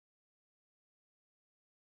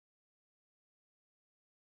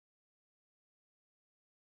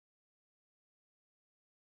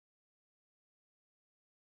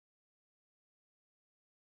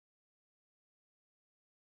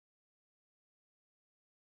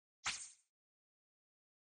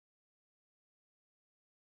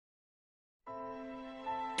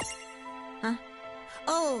Huh?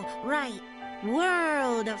 Oh, right.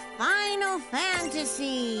 World of Final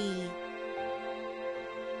Fantasy.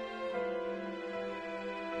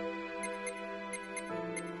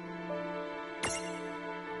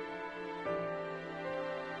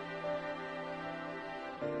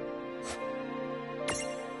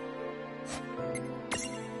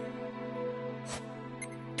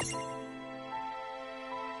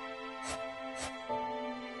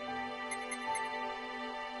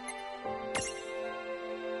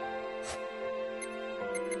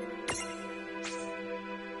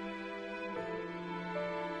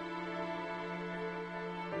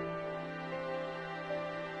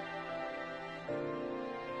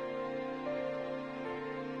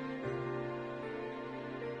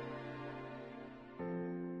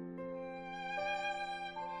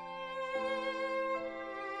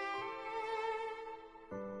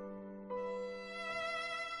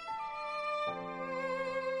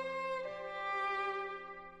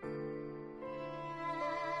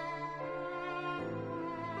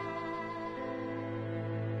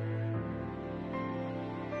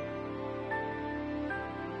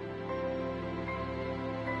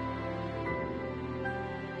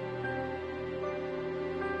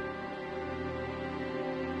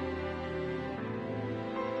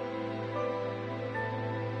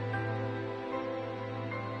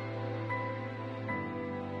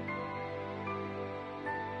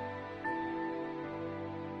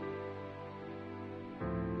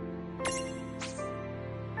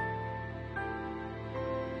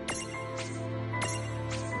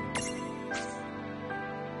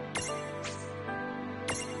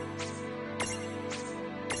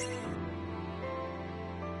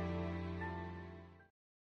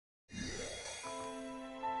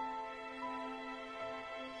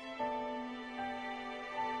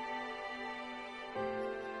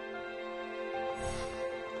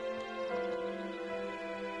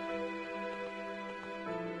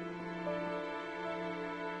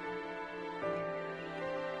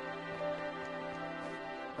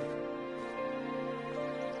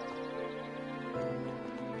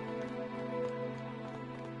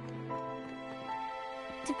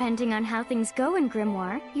 Depending on how things go in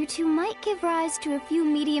Grimoire, you two might give rise to a few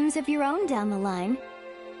mediums of your own down the line.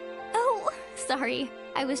 Oh, sorry.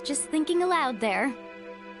 I was just thinking aloud there.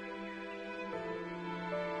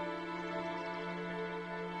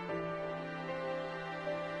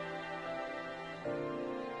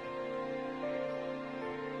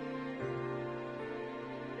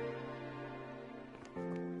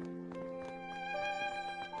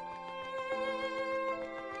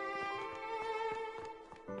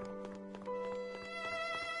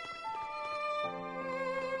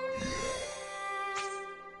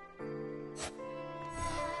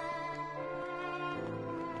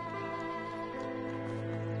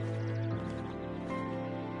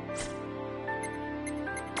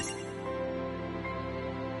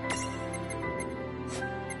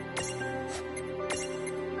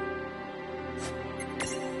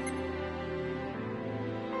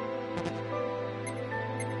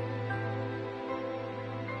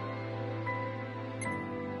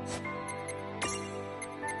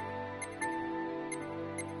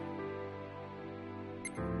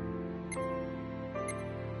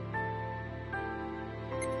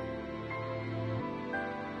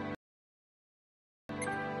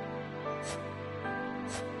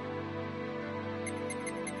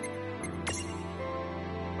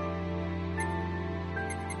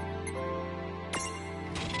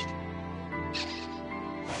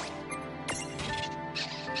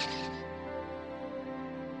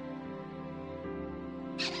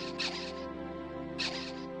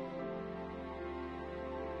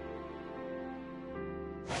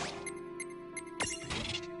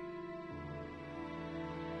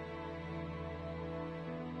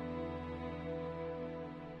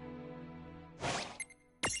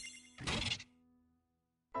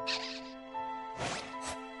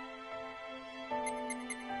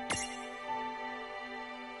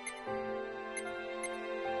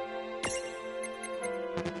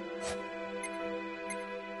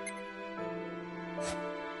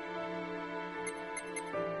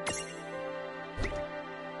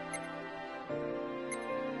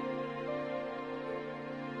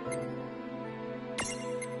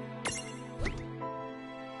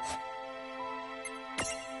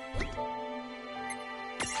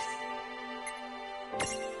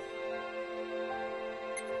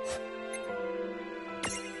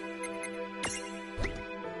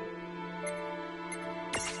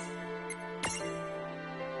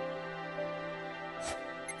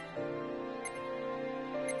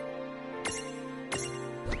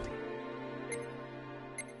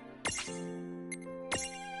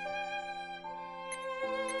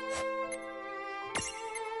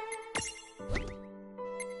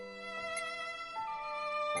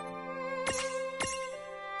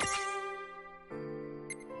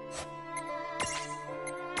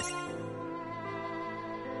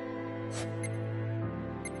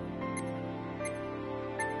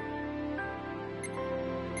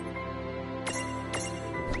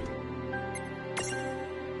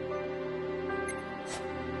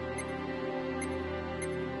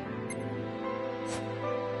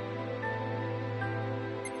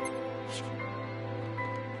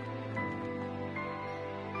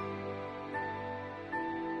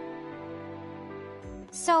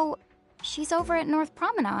 So, she's over at North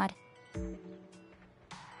Promenade.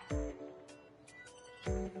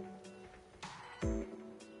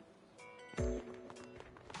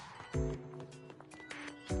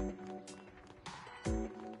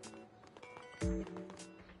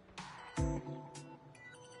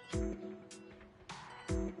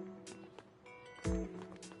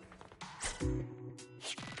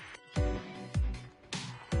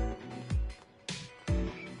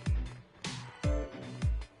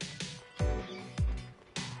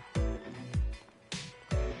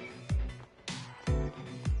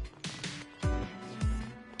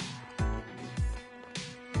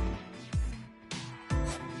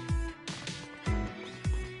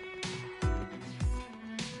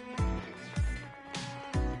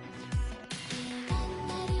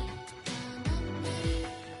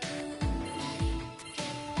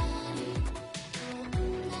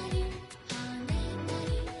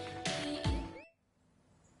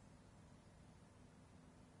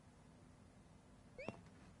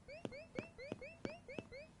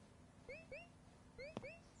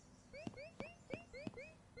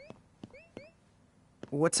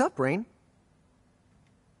 What's up, Rain?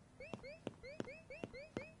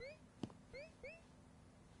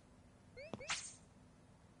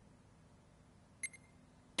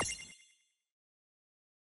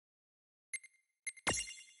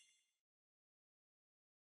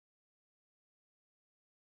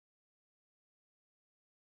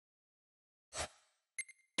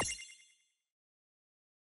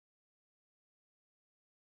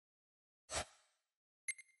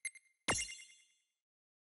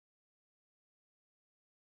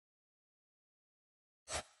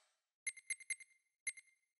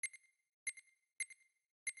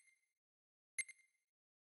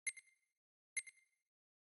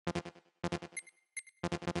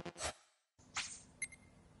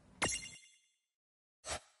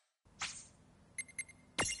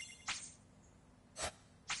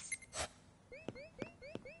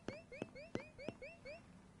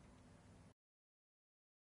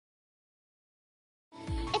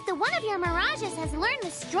 If the one of your mirages has learned the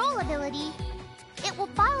stroll ability, it will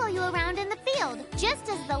follow you around in the field, just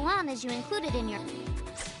as the llamas you included in your...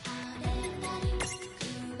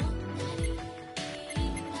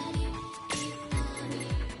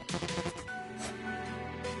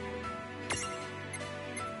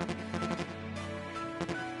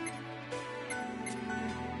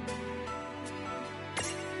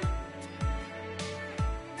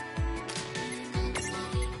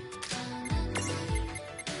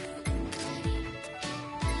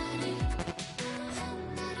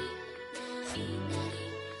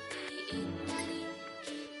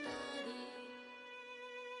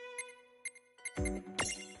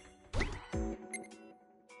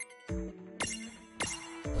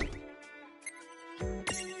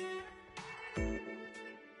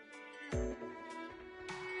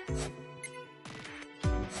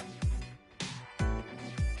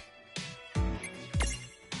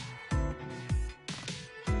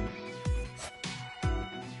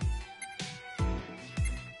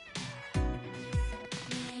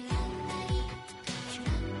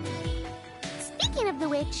 Speaking of the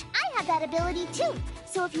witch, I have that ability too.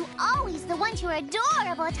 So if you always the want your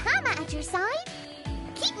adorable Tama at your side,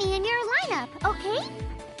 keep me in your lineup, okay?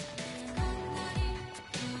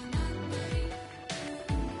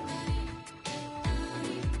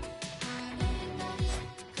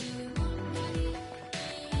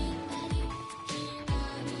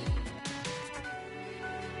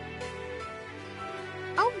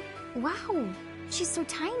 Oh, wow. She's so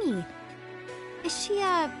tiny. Is she,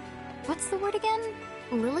 what's the word again?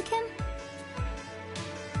 Lilican?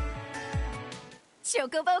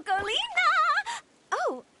 Chocobocolina!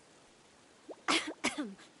 Oh.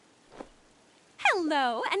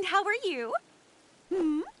 Hello, and how are you?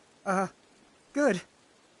 Good.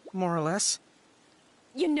 More or less.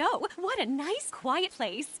 You know, what a nice, quiet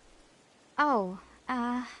place. Oh,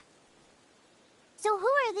 So who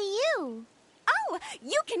are the you? Oh,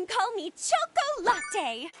 you can call me Choco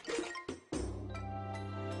Latte.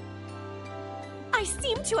 I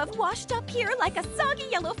seem to have washed up here like a soggy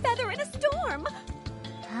yellow feather in a storm.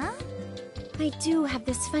 Huh? I do have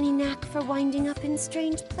this funny knack for winding up in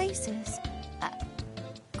strange places.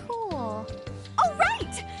 Cool. All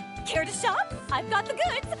right! Care to shop? I've got the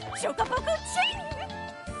goods. Chocoboco ching!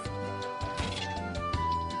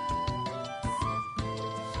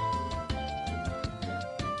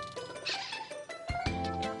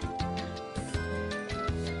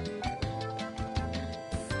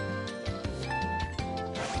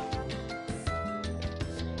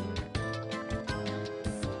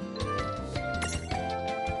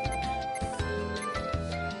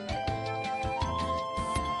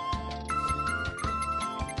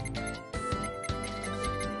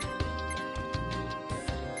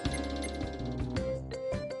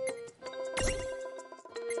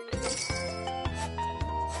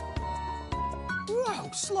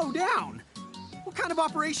 Slow down! What kind of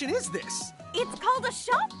operation is this? It's called a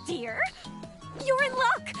shop, dear. You're in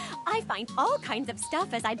luck. I find all kinds of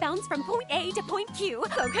stuff as I bounce from point A to point Q.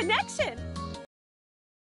 So connection.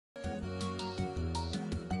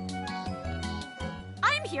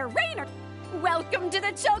 I'm here, Rainer. Welcome to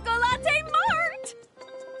the Chocolate Mart.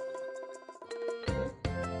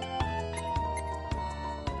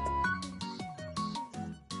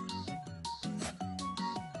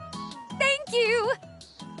 Thank you.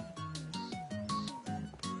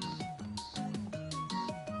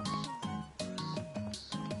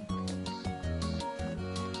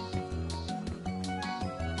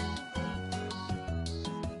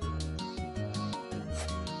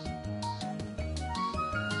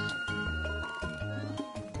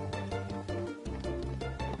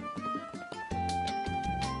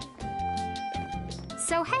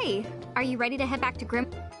 So hey, are you ready to head back to Grim?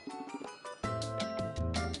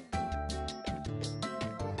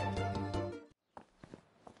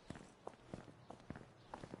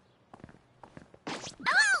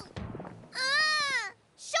 Oh!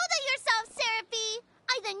 Shoulder yourself, Seraphie!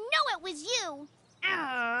 I didn't know it was you!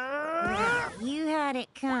 Yeah, you had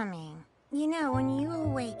it coming. You know, when you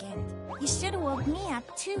awakened, you should have woke me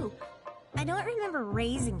up, too. I don't remember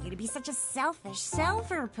raising you to be such a selfish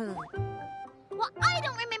self-poo. Well, I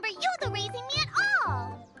don't remember you raising me at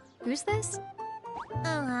all! Who's this?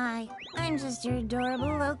 Oh, hi. I'm just your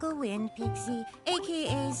adorable local wind pixie,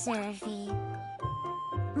 aka Seraphie.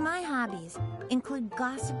 My hobbies include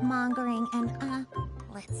gossip mongering and,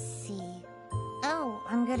 let's see. Oh,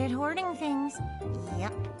 I'm good at hoarding things.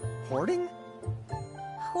 Yep. Hoarding?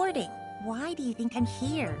 Hoarding. Why do you think I'm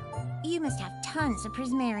here? You must have tons of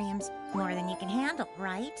prismariums. More than you can handle,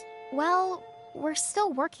 right? Well, we're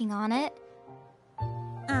still working on it.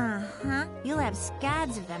 Uh-huh. You'll have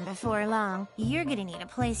scads of them before long. You're gonna need a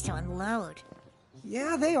place to unload.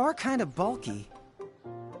 Yeah, they are kind of bulky.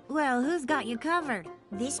 Well, who's got you covered?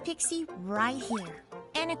 This pixie right here.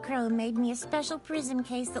 Enochrome made me a special prism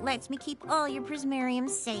case that lets me keep all your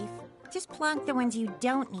prismariums safe. Just plonk the ones you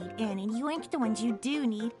don't need in and yoink the ones you do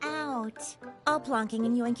need out. All plonking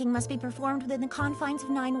and yoinking must be performed within the confines of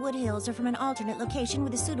 9 Wood Hills or from an alternate location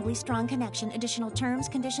with a suitably strong connection. Additional terms,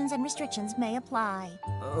 conditions, and restrictions may apply.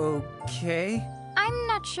 Okay. I'm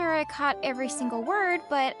not sure I caught every single word,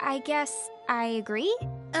 but I guess I agree.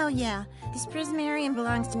 Oh yeah, this prismarium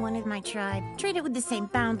belongs to one of my tribe. Treat it with the same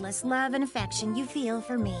boundless love and affection you feel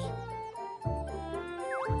for me.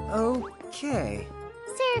 Okay.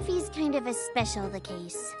 Seraphie's kind of a special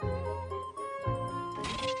case.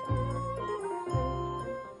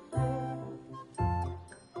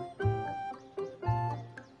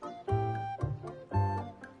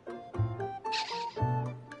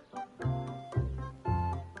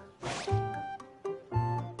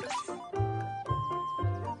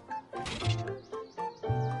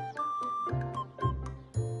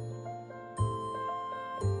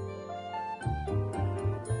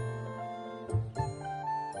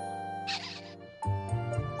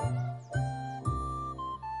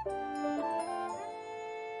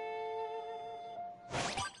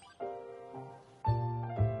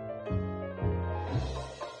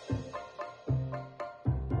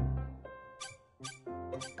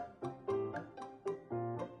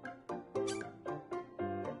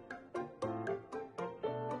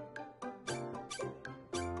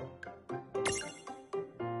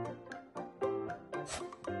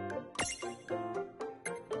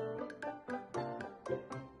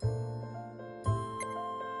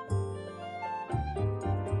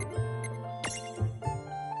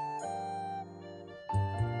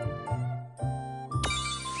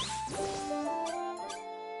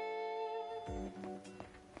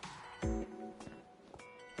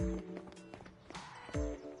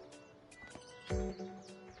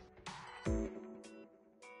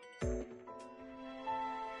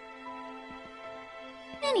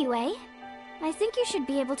 Anyway, I think you should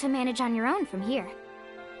be able to manage on your own from here.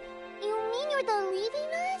 You mean you're the leaving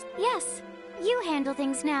us? Yes, you handle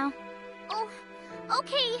things now. Oh,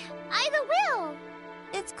 okay. Either will.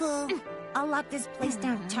 It's cool. I'll lock this place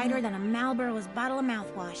down tighter than a Marlboro's bottle of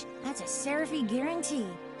mouthwash. That's a Seraphie guarantee.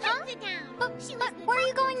 Huh? Sit down. But where are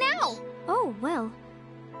you going now? Oh, well,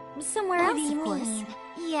 somewhere What else, do you of course. mean?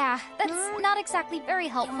 Yeah, that's not exactly very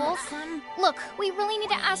helpful. Some? Look, we really need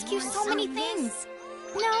to ask you so many things.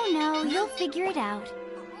 No, you'll figure it out.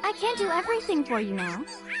 I can't do everything for you now.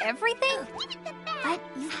 Everything? But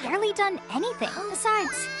you've barely done anything.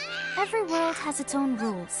 Besides, every world has its own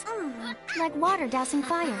rules. Like water dousing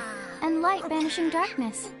fire, and light banishing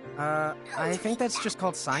darkness. I think that's just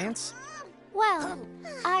called science. Well,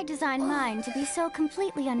 I designed mine to be so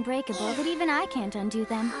completely unbreakable that even I can't undo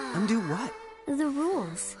them. Undo what? The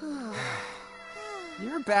rules.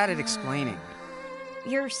 You're bad at explaining.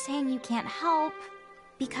 You're saying you can't help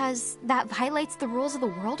because that violates the rules of the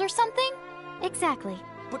world or something? Exactly.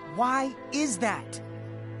 But why is that?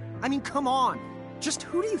 I mean, come on. Just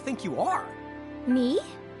who do you think you are? Me?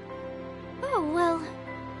 Oh, well...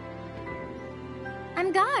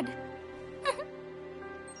 I'm God.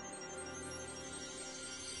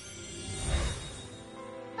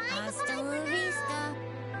 Hasta la vista.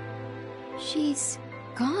 She's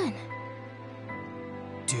gone.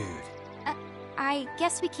 Dude. I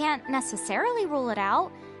guess we can't necessarily rule it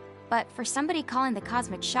out, but for somebody calling the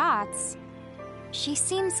cosmic shots, she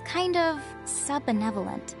seems kind of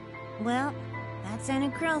sub-benevolent. Well, that's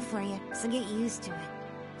Anna Crow for you, so get used to it.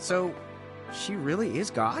 So, she really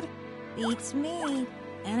is God? Beats me.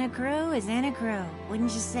 Anna Crow is Anna Crow,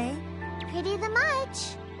 wouldn't you say? Pretty the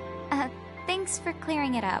much. Thanks for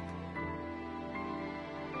clearing it up.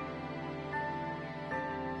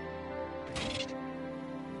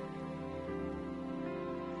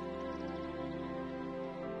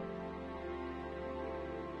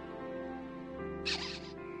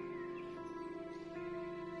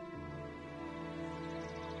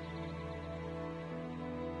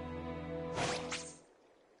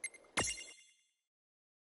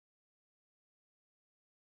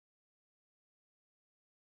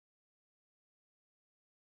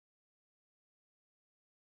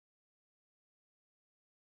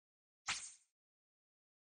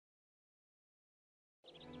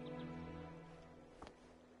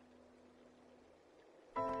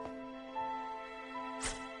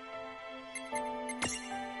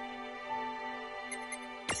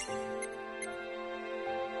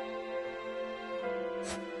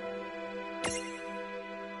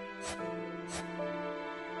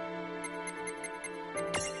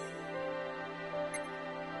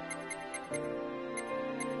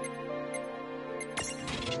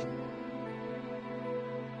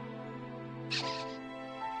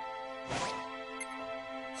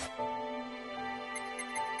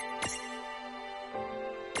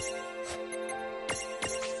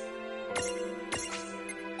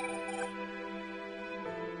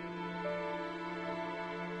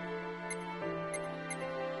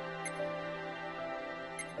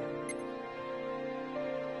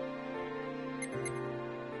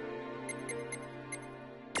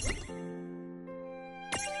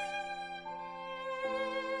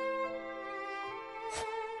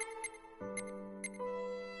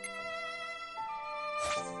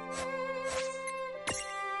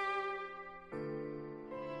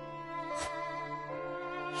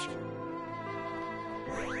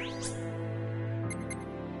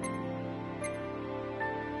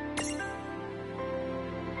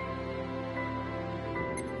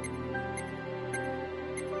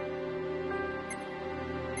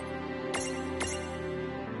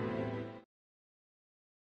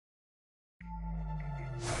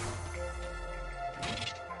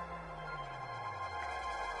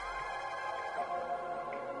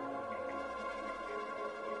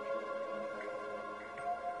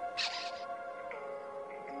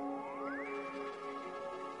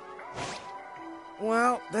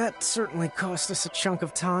 Well, that certainly cost us a chunk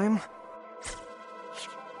of time.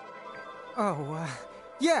 Oh,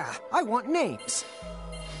 yeah, I want names.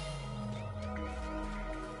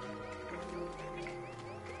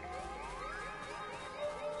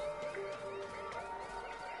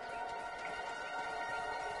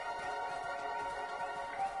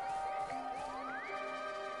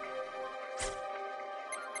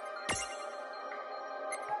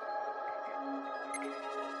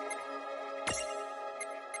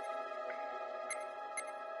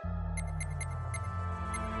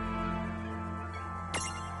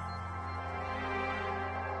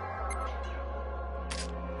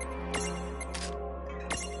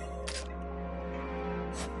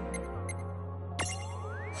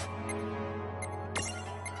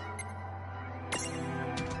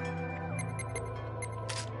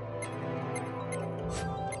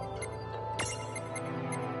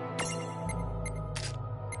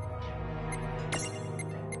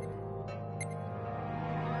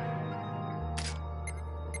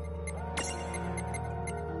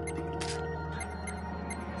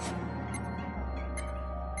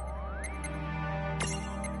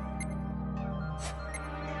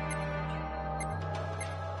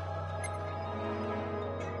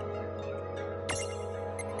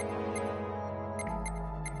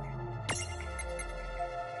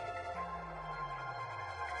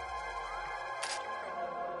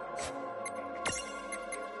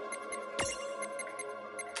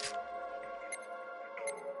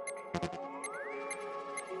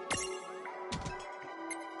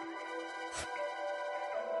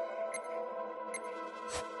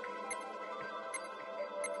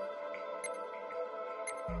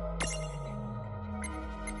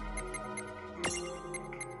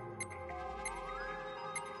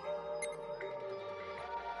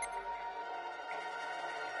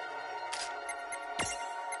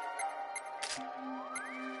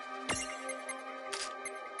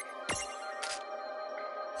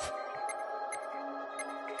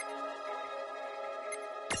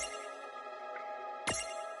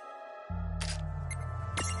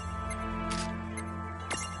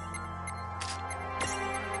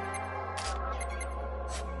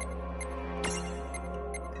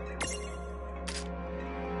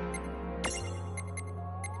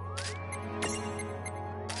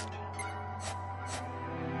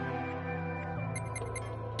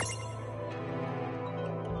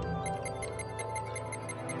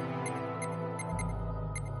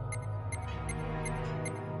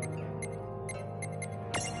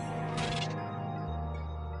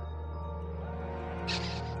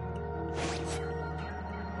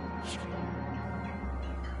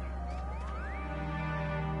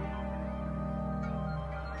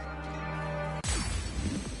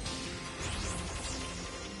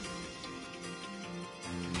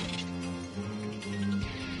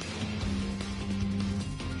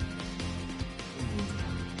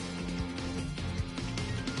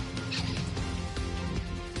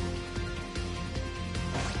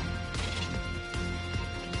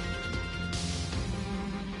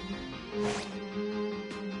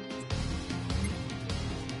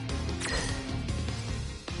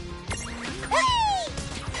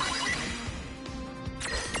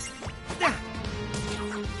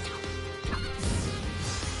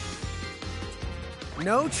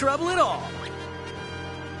 No trouble at all.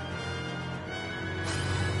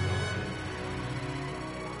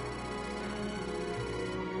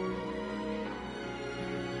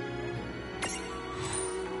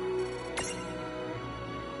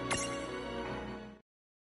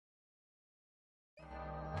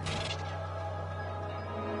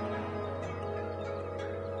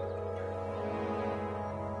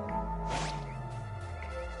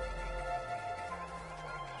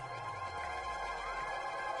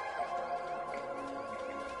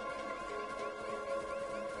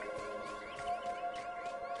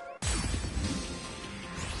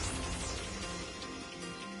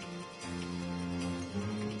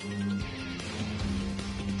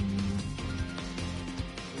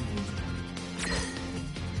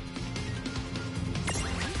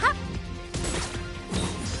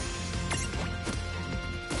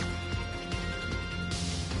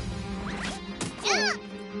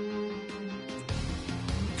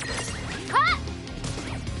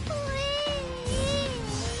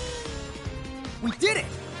 We did it!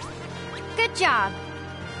 Good job.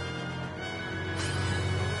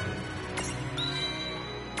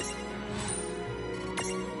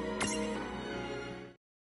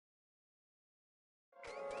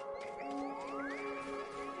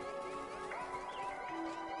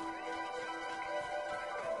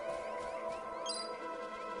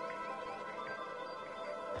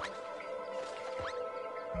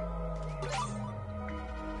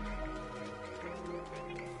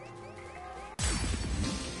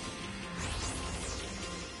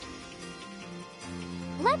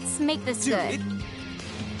 Let's make this Dude, good.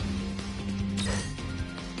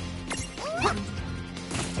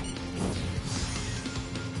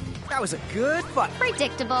 That was a good fight.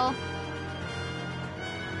 Predictable.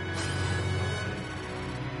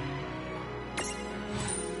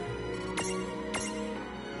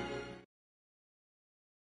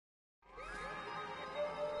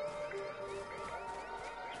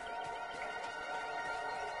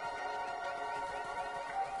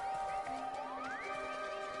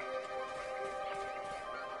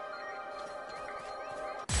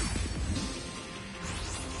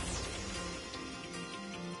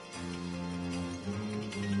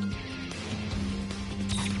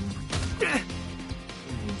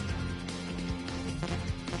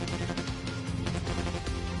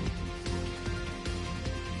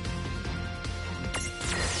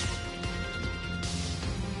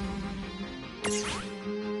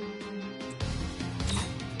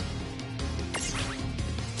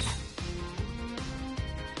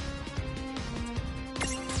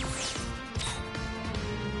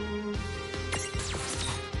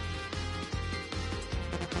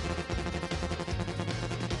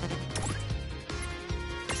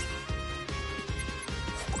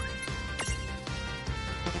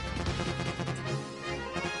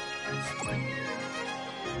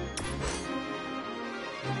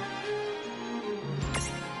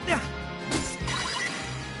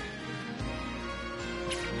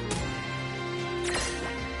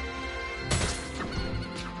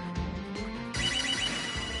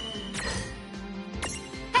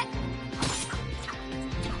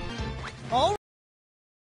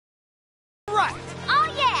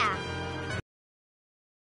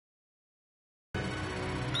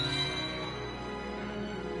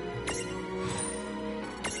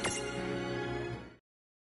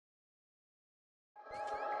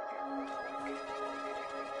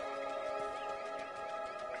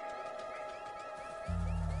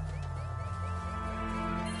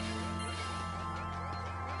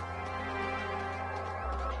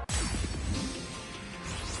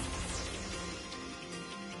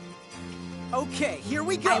 Okay, here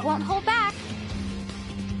we go. I won't hold back.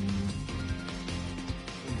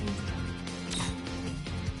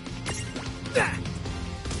 Ah!